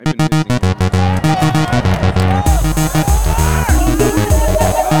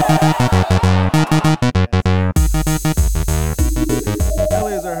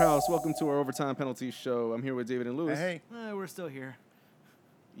Overtime Penalty Show. I'm here with David and Lewis. Hey. We're still here.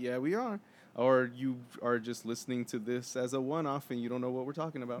 Yeah, we are. Or you are just listening to this as a one-off and you don't know what we're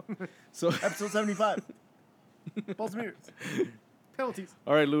talking about. So, Episode 75. Balls and mirrors. Penalties.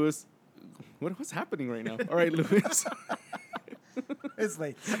 all right, Lewis. What's happening right now? All right, Lewis. It's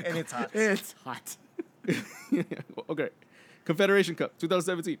late and it's hot. It's hot. Okay. Confederation Cup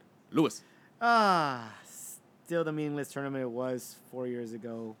 2017. Lewis. Still the meaningless tournament it was 4 years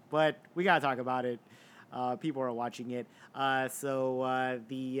ago, but we gotta talk about it. People are watching it. So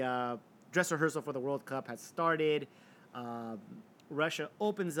the dress rehearsal for the World Cup has started. Russia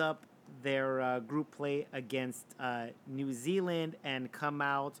opens up their group play against New Zealand and come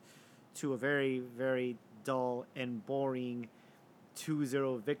out to a very, very dull and boring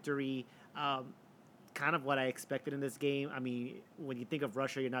 2-0 victory. Kind of what I expected in this game. I mean, when you think of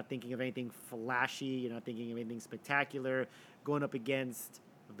Russia, you're not thinking of anything flashy. You're not thinking of anything spectacular. Going up against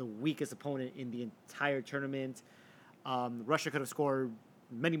the weakest opponent in the entire tournament. Russia could have scored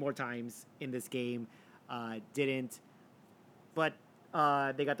many more times in this game. Didn't. But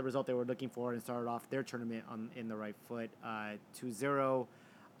they got the result they were looking for and started off their tournament in the right foot. 2-0.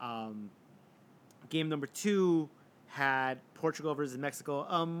 Game number 2 had Portugal versus Mexico,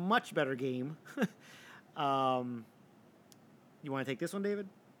 a much better game. You want to take this one, David?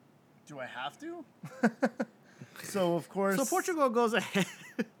 Do I have to? So, of course... So Portugal goes ahead.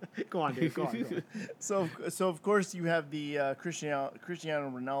 Go on, Dave. Go on. So of course, you have the Cristiano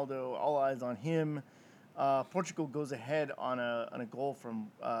Ronaldo, all eyes on him. Portugal goes ahead on a goal from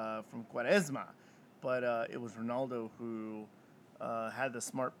Quaresma, but it was Ronaldo who had the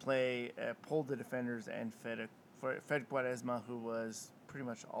smart play, pulled the defenders, and fed Quaresma, who was pretty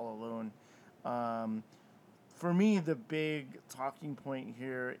much all alone. For me, the big talking point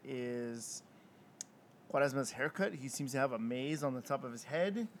here is Quaresma's haircut. He seems to have a maze on the top of his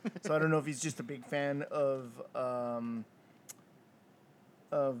head, so I don't know if he's just a big fan of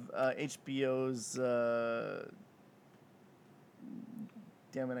HBO's.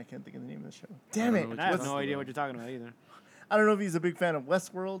 Damn it, I can't think of the name of the show. Damn it! I have no idea what you're talking about either. I don't know if he's a big fan of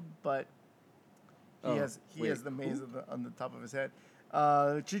Westworld, but he has the maze on the top of his head.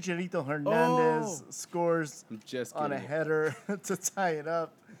 Chicharito Hernandez scores on a header to tie it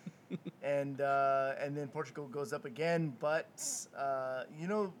up. And then Portugal goes up again. But you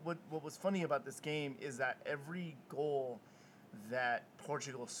know what was funny about this game is that every goal that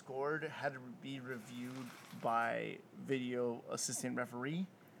Portugal scored had to be reviewed by video assistant referee.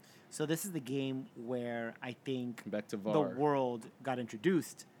 So this is the game where I think Back to VAR. the world got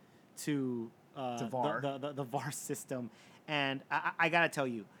introduced to VAR. The VAR system. And I got to tell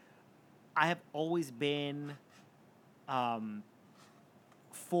you, I have always been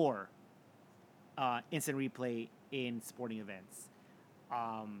for instant replay in sporting events.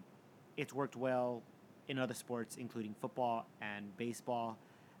 It's worked well in other sports, including football and baseball.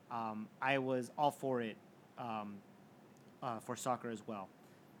 I was all for it for soccer as well,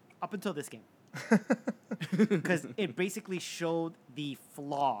 up until this game. Because it basically showed the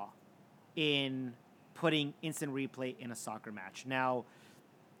flaw in putting instant replay in a soccer match. Now,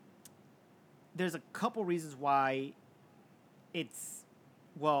 there's a couple reasons why they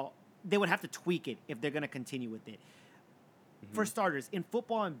would have to tweak it if they're going to continue with it. Mm-hmm. For starters, in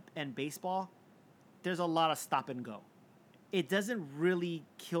football and baseball, there's a lot of stop and go. It doesn't really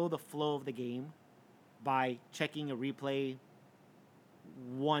kill the flow of the game by checking a replay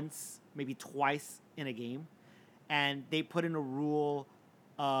once, maybe twice in a game. And they put in a rule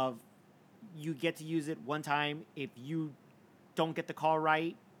of you get to use it one time. If you don't get the call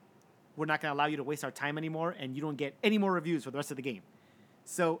right, we're not going to allow you to waste our time anymore, and you don't get any more reviews for the rest of the game.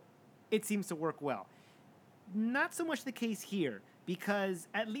 So it seems to work well. Not so much the case here, because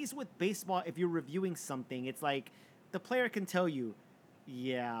at least with baseball, if you're reviewing something, it's like the player can tell you,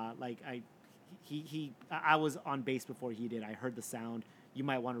 yeah, like I was on base before he did. I heard the sound. You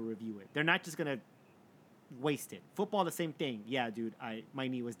might want to review it. They're not just going to waste it. Football, the same thing. Yeah, dude, my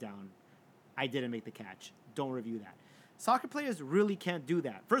knee was down. I didn't make the catch. Don't review that. Soccer players really can't do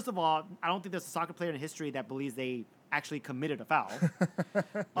that. First of all, I don't think there's a soccer player in history that believes they actually committed a foul.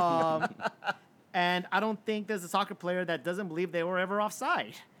 And I don't think there's a soccer player that doesn't believe they were ever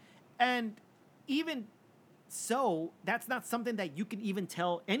offside. And even so, that's not something that you can even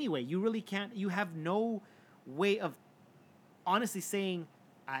tell anyway. You really can't. You have no way of honestly saying,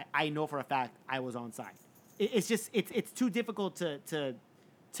 I know for a fact I was onside. It's just, it's too difficult to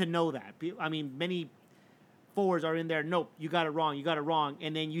know that. I mean, many forwards are in there, nope, you got it wrong.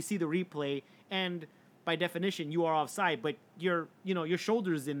 And then you see the replay, and by definition, you are offside, but your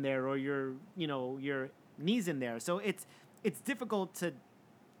shoulder's in there, or your knee's in there. So it's difficult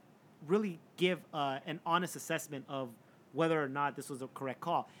really give an honest assessment of whether or not this was a correct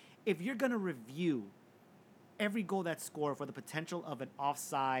call. If you're gonna review every goal that's scored for the potential of an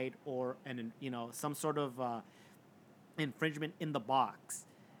offside or some sort of infringement in the box,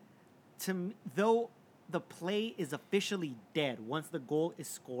 though the play is officially dead once the goal is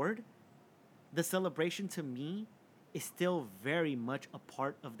scored, the celebration to me is still very much a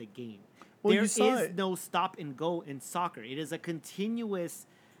part of the game. Well, There you saw is it. no stop and go in soccer. It is a continuous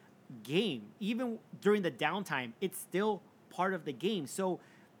game. Even during the downtime, it's still part of the game. So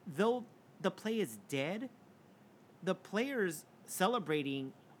though the play is dead, the players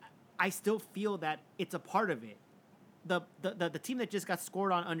celebrating, I still feel that it's a part of it. The team that just got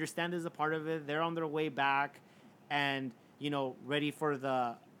scored on understand is a part of it. They're on their way back, and ready for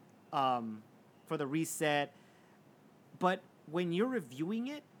the reset. But when you're reviewing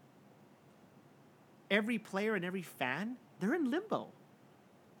it, every player and every fan, they're in limbo.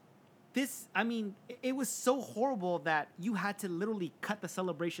 It was so horrible that you had to literally cut the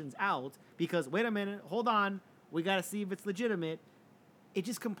celebrations out because, wait a minute, hold on, we got to see if it's legitimate. It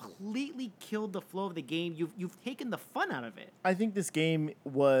just completely killed the flow of the game. You've taken the fun out of it. I think this game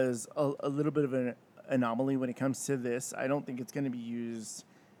was a little bit of an anomaly when it comes to this. I don't think it's going to be used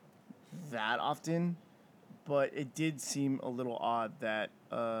that often, but it did seem a little odd that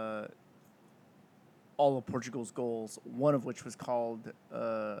all of Portugal's goals, one of which was called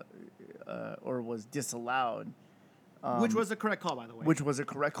or was disallowed, Which was a correct call, by the way. which was a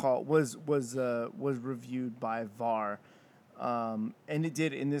correct call, was reviewed by VAR. And it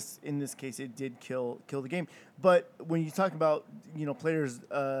did in this case, it did kill the game. But when you talk about players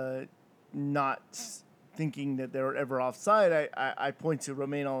not thinking that they were ever offside, I point to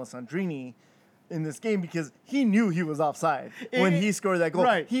Romain Alessandrini in this game because he knew he was offside when he scored that goal.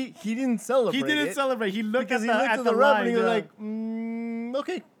 Right. He didn't celebrate. He didn't it celebrate. He looked because at he looked the at the ref line, and he was yeah. like,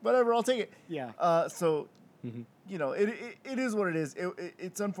 okay, whatever, I'll take it. Yeah. So. It is what it is.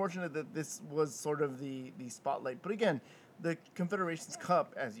 It's unfortunate that this was sort of the spotlight. But again, the Confederations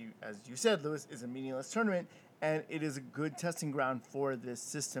Cup, as you said, Lewis, is a meaningless tournament, and it is a good testing ground for this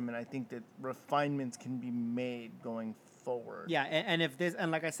system. And I think that refinements can be made going forward. Yeah, and if this,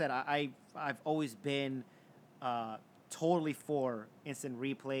 and like I said, I've always been totally for instant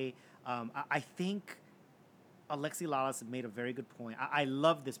replay. I think Alexi Lalas made a very good point. I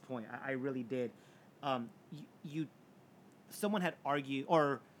love this point. I really did. Someone had argued,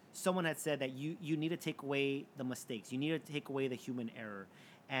 or someone had said that you need to take away the mistakes. You need to take away the human error.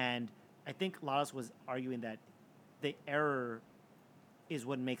 And I think Lalas was arguing that the error is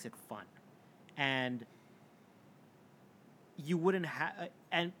what makes it fun. And you wouldn't have,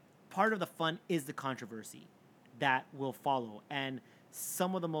 and part of the fun is the controversy that will follow. And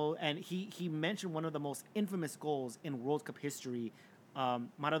some of the and he mentioned one of the most infamous goals in World Cup history,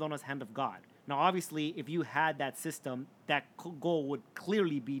 Maradona's hand of God. Now, obviously, if you had that system, that goal would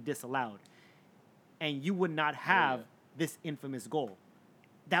clearly be disallowed, and you would not have this infamous goal.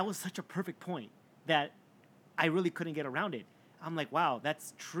 That was such a perfect point that I really couldn't get around it. I'm like, wow,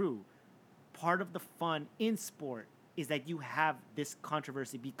 that's true. Part of the fun in sport is that you have this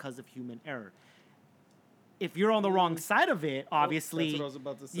controversy because of human error. If you're on the wrong side of it, obviously, that's what I was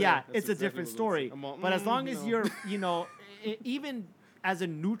about to say. yeah, That's it's a exactly different what I was story. saying. I'm all, But as long as no. you're, even as a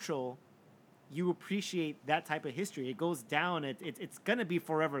neutral, you appreciate that type of history. It goes down. It's going to be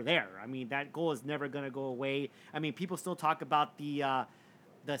forever there. I mean, that goal is never going to go away. I mean, people still talk about the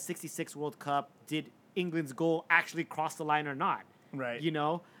 66 World Cup. Did England's goal actually cross the line or not? Right.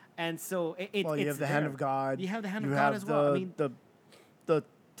 And so you have the hand of God. You have the hand you of God have as well. I mean, the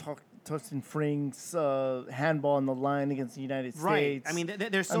Tustin Frings handball on the line against the United right. States. I mean,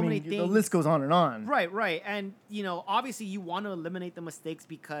 there's so many things. The list goes on and on. Right. And, obviously you want to eliminate the mistakes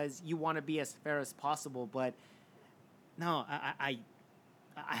because you want to be as fair as possible. But, no, I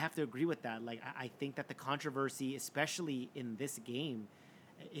have to agree with that. Like, I think that the controversy, especially in this game,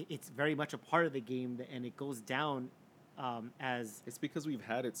 it's very much a part of the game, and it goes down as... It's because we've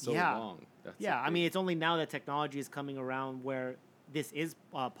had it so Yeah. long. That's Yeah, the I mean, thing. it's only now that technology is coming around where this is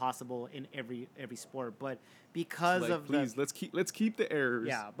possible in every sport, but because Like, of please, let's keep the errors.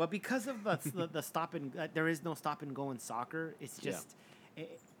 yeah, but because of the stop and there is no stop and go in soccer. It's just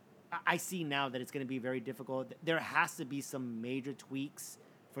I see now that it's going to be very difficult. There has to be some major tweaks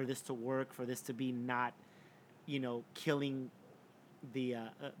for this to work, for this to be not, killing the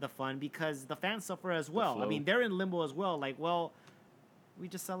fun, because the fans suffer as well. I flow. mean, they're in limbo as well. Like, well, we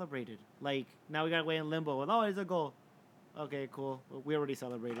just celebrated. Like, now we got to wait in limbo. Oh, it's a goal. Okay, cool. We already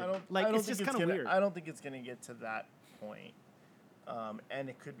celebrated. It's just kind of weird. I don't think it's going to get to that point. And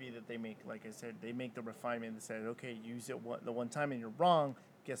it could be that they make, like I said, they make the refinement that said, okay, use it the one time and you're wrong.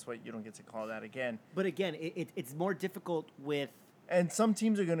 guess what? You don't get to call that again. But again, it's more difficult with. And some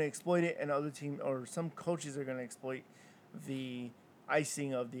teams are going to exploit it, and other team or some coaches are going to exploit the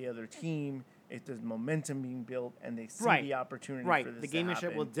icing of the other team if there's momentum being built and they see the opportunity Right. for this The to gamemanship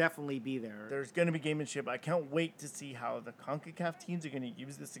happen. will definitely be there. There's going to be gamemanship. I can't wait to see how the CONCACAF teams are going to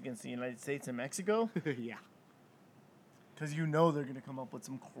use this against the United States and Mexico. Yeah. Because they're going to come up with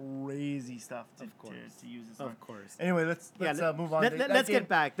some crazy stuff to use this on. Of course. Anyway, let's move on. Let's get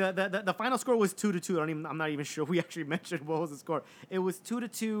back. The final score was 2-2. I'm not even sure we actually mentioned what was the score. It was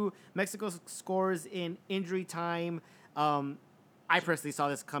 2-2. Mexico scores in injury time. I personally saw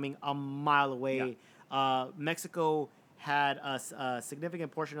this coming a mile away. Yeah. Mexico had a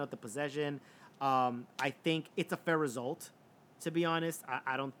significant portion of the possession. I think it's a fair result, to be honest.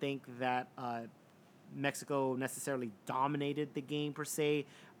 I don't think that Mexico necessarily dominated the game per se,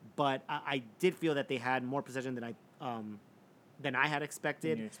 but I did feel that they had more possession than I had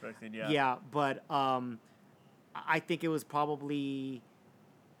expected. You expected, yeah. Yeah, but I think it was probably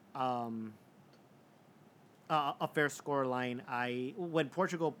a fair score line. When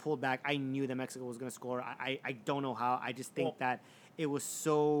Portugal pulled back, I knew that Mexico was going to score. I don't know how. I just think that it was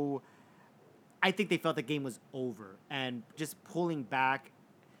so. I think they felt the game was over, and just pulling back,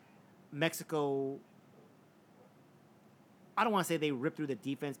 Mexico. I don't want to say they ripped through the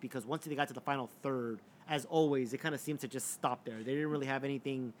defense because once they got to the final third, as always, it kind of seemed to just stop there. They didn't really have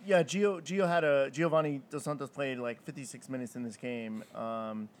anything. Yeah, Giovanni Dos Santos played like 56 minutes in this game.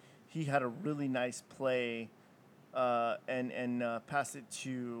 He had a really nice play, and passed it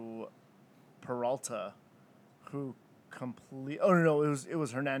to Peralta, who it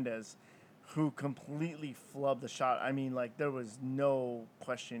was Hernandez, who completely flubbed the shot. I mean, like there was no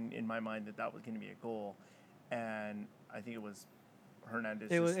question in my mind that was going to be a goal, and I think it was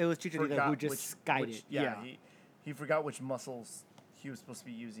Hernandez. It was Chicharito who just skied it. Yeah. He forgot which muscles he was supposed to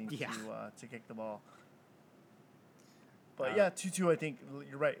be using to kick the ball. But 2-2. I think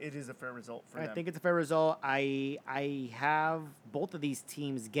you're right. It is a fair result for them. I think it's a fair result. I have both of these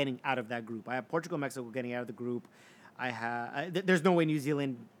teams getting out of that group. I have Portugal, Mexico getting out of the group. There's no way New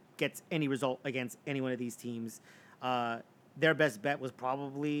Zealand gets any result against any one of these teams. Their best bet was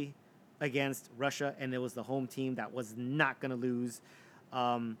probably against Russia, and it was the home team that was not going to lose.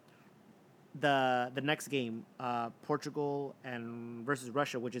 The next game, Portugal versus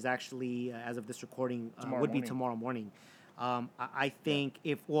Russia, which is actually, as of this recording, be tomorrow morning. I think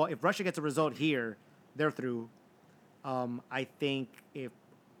if Russia gets a result here, they're through. I think if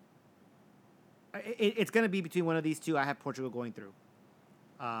it's going to be between one of these two, I have Portugal going through.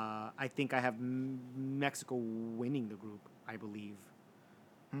 I think I have Mexico winning the group, I believe.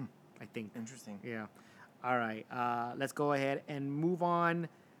 I think. Interesting. Yeah. All right. Let's go ahead and move on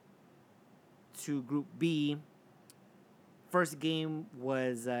to Group B. First game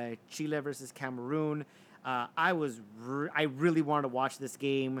was Chile versus Cameroon. I really wanted to watch this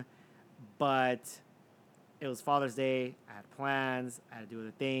game, but it was Father's Day. I had plans. I had to do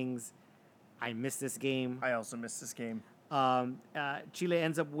other things. I missed this game. I also missed this game. Chile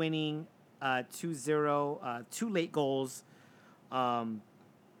ends up winning 2-0. 2 late goals.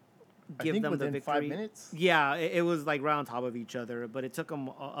 Give them within the victory. 5 minutes? Yeah, it was like right on top of each other, but it took them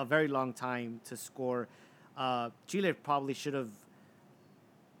a very long time to score. Chile probably should have,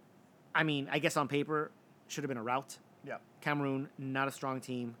 I guess on paper, should have been a rout. Yeah. Cameroon, not a strong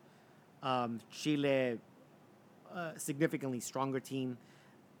team. Chile, significantly stronger team.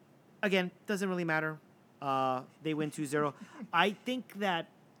 Again, doesn't really matter. They win 2-0. I think that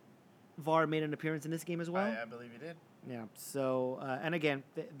VAR made an appearance in this game as well. I believe he did. Yeah, so, and again,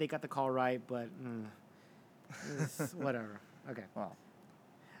 they got the call right, but whatever. Okay. Wow.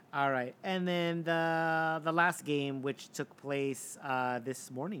 All right, and then the last game, which took place this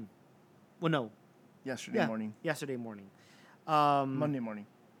morning. Well, no. Yesterday morning. Yesterday morning. Monday morning.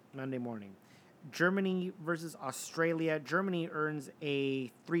 Monday morning. Germany versus Australia. Germany earns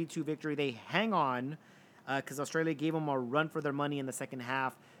a 3-2 victory. They hang on because Australia gave them a run for their money in the second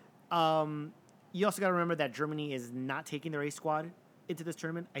half. You also got to remember that Germany is not taking their A squad into this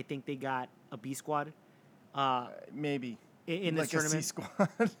tournament. I think they got a B squad. Maybe. In like this tournament. A C squad.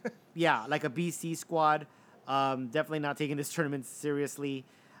 Yeah, like a BC squad. Definitely not taking this tournament seriously.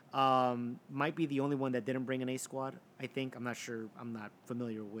 Might be the only one that didn't bring an A squad, I think. I'm not sure. I'm not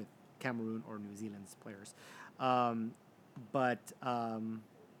familiar with Cameroon or New Zealand's players. A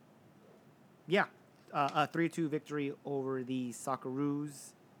 3-2 victory over the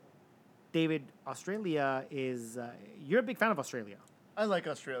Socceroos. David, Australia is... you're a big fan of Australia. I like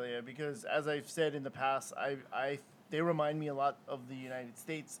Australia because, as I've said in the past, they remind me a lot of the United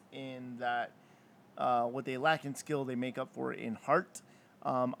States in that what they lack in skill, they make up for in heart.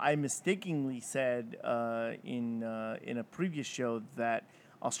 I mistakenly said in a previous show that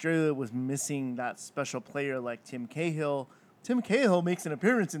Australia was missing that special player like Tim Cahill. Tim Cahill makes an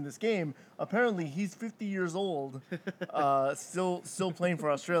appearance in this game. Apparently, he's 50 years old, still playing for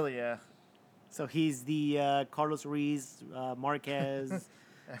Australia. So he's the Carlos Ruiz, Marquez,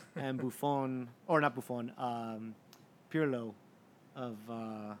 and Buffon, or not Buffon, Pirlo of.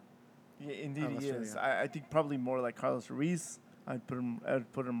 Yeah, indeed, Of he is. Australia. I think probably more like Carlos Ruiz. I'd put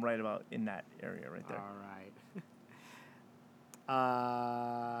him right about in that area right there. All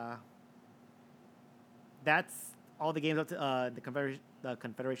right. That's all the games up to the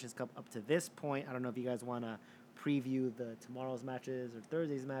Confederations Cup up to this point. I don't know if you guys want to preview the tomorrow's matches or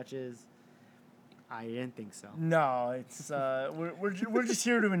Thursday's matches. I didn't think so. No, it's we're just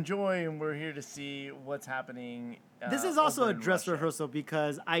here to enjoy, and we're here to see what's happening. This is also over a in dress Russia. rehearsal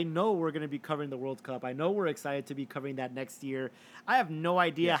because I know we're going to be covering the World Cup. I know we're excited to be covering that next year. I have no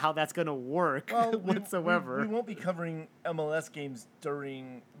idea how that's going to work whatsoever. We won't be covering MLS games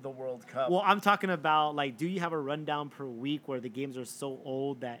during the World Cup. Well, I'm talking about, like, do you have a rundown per week where the games are so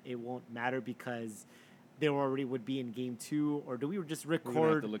old that it won't matter because they already would be in game 2, or do we just We're gonna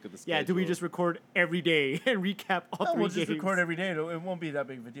record? have to look at the Yeah, do we schedule. just record every day and recap all No, three we'll games? just record every day. It won't be that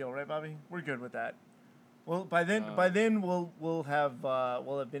big of a deal, right, Bobby? We're good with that. Well, by then we'll have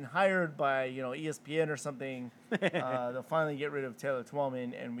been hired by ESPN or something. They'll finally get rid of Taylor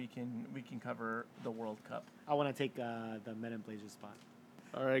Twellman, and we can cover the World Cup. I want to take the Men in Blazers spot.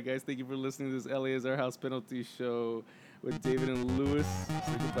 All right, guys. Thank you for listening to this LA is Our House penalty show with David and Lewis. Say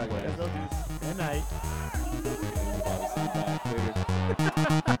goodbye, guys. Good night. Bobby, say bye. Later.